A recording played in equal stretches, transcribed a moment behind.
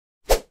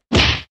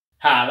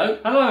Hello.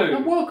 Hello.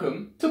 And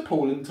welcome to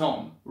Paul and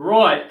Tom.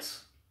 Right,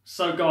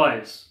 so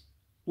guys,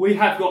 we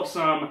have got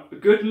some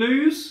good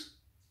news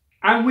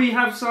and we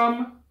have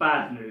some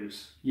bad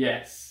news.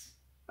 Yes.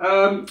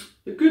 The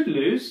good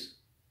news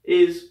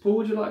is, Paul,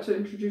 would you like to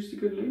introduce the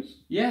good news?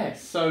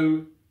 Yes,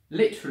 so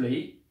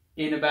literally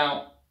in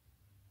about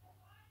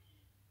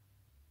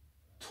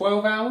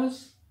 12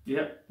 hours?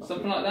 Yep.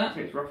 Something like that? I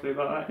think it's roughly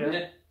about that,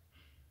 yeah.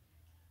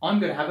 I'm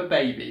going to have a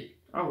baby.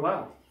 Oh,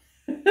 wow.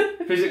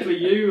 Physically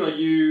you, are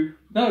you...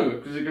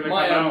 No, Is it going to come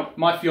out?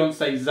 my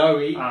fiancée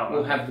Zoe will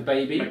okay. have the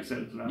baby. Makes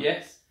sense now.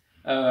 Yes.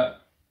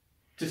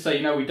 Just so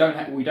you know, we don't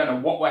know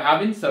what we're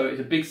having, so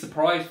it's a big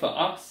surprise for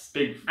us.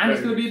 And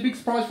it's going to be a big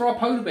surprise for our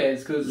polar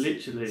bears because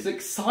literally it's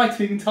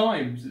exciting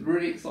times.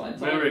 Really exciting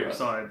times. Very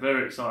excited,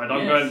 very excited.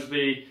 I'm Yes. going to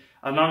be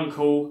an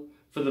uncle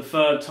for the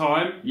third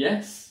time.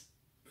 Yes.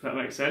 If that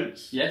makes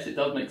sense. Yes, it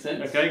does make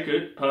sense. Okay,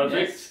 good,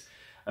 perfect.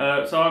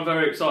 Yes. So I'm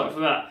very excited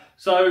for that.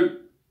 So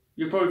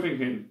you're probably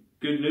thinking,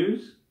 good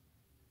news,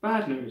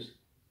 bad news.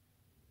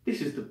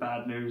 This is the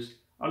bad news.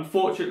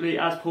 Unfortunately,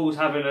 as Paul's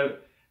going to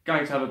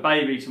have a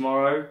baby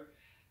tomorrow,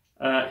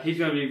 he's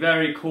going to be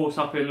very caught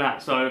up in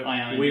that. So I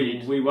am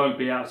indeed. we won't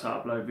be able to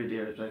upload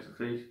videos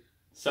basically.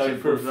 So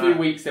for a few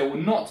weeks there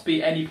will not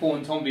be any Paul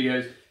and Tom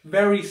videos.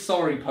 Very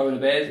sorry, polar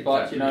bears,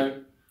 but Exactly. you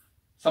know,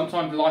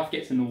 sometimes life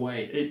gets in the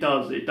way. It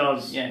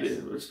does. Yes.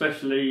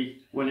 Especially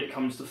when it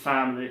comes to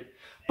family.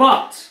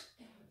 But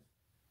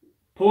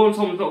Paul and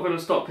Tom's not going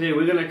to stop here.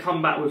 We're going to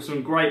come back with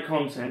some great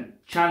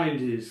content,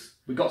 challenges.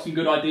 We've got some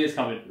good ideas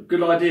coming.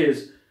 Good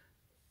ideas.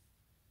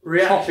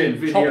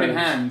 Reaction videos.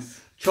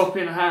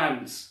 Chopping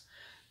hands.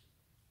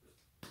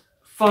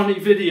 Funny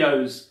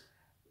videos.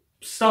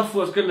 Stuff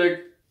that's going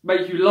to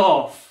make you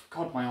laugh.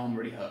 God, my arm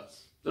really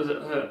hurts. Does it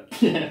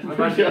hurt? Yeah, I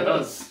imagine it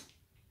does.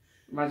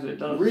 Imagine it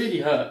does.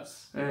 Really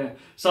hurts. Yeah.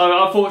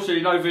 So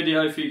unfortunately no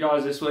video for you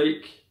guys this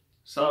week.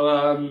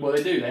 So well,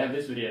 they do. They have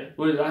this video.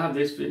 Well, I have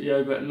this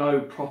video, but no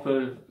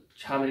proper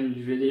challenge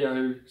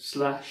video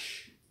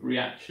 /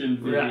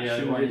 reaction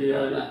video. Like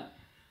that.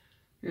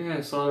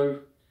 Yeah, so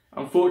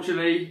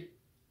unfortunately,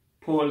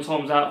 Paul and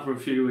Tom's out for a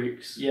few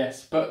weeks.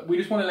 Yes, but we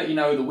just want to let you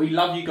know that we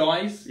love you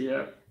guys.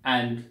 Yeah.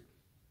 And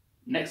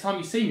next time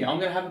you see me, I'm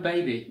going to have a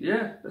baby.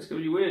 Yeah, that's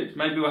going to be weird.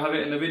 Maybe we'll have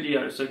it in the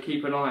video, so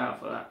keep an eye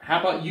out for that. How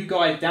about you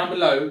guys down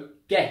below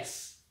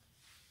guess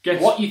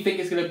what you think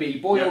is going to be,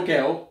 boy or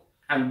girl,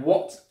 and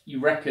what you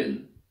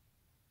reckon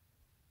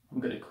I'm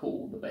going to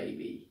call the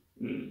baby.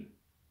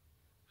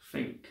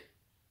 Think.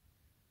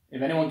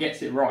 If anyone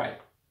gets it right,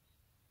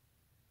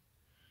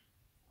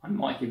 I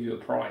might give you a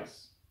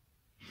prize.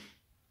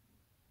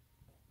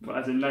 But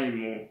as a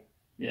name or...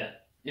 Yeah.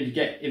 If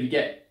you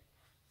get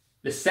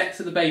the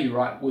sex of the baby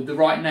right with the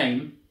right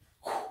name,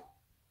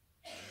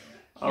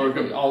 I'll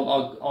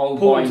Paul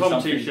buy and you Tom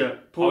something.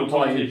 t-shirt. Paul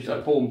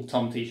and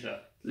Tom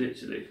t-shirt.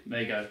 Literally.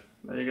 There you go.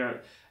 There you go.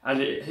 And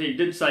he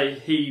did say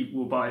he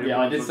will buy it. Yeah,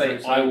 I did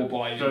say I will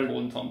buy you a Paul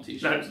and Tom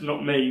t-shirt. That's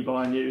not me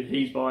buying you.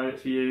 He's buying it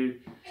for you.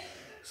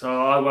 So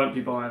I won't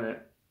be buying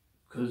it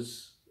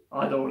because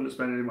I don't want to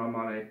spend any of my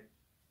money.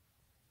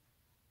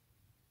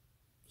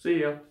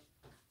 See ya.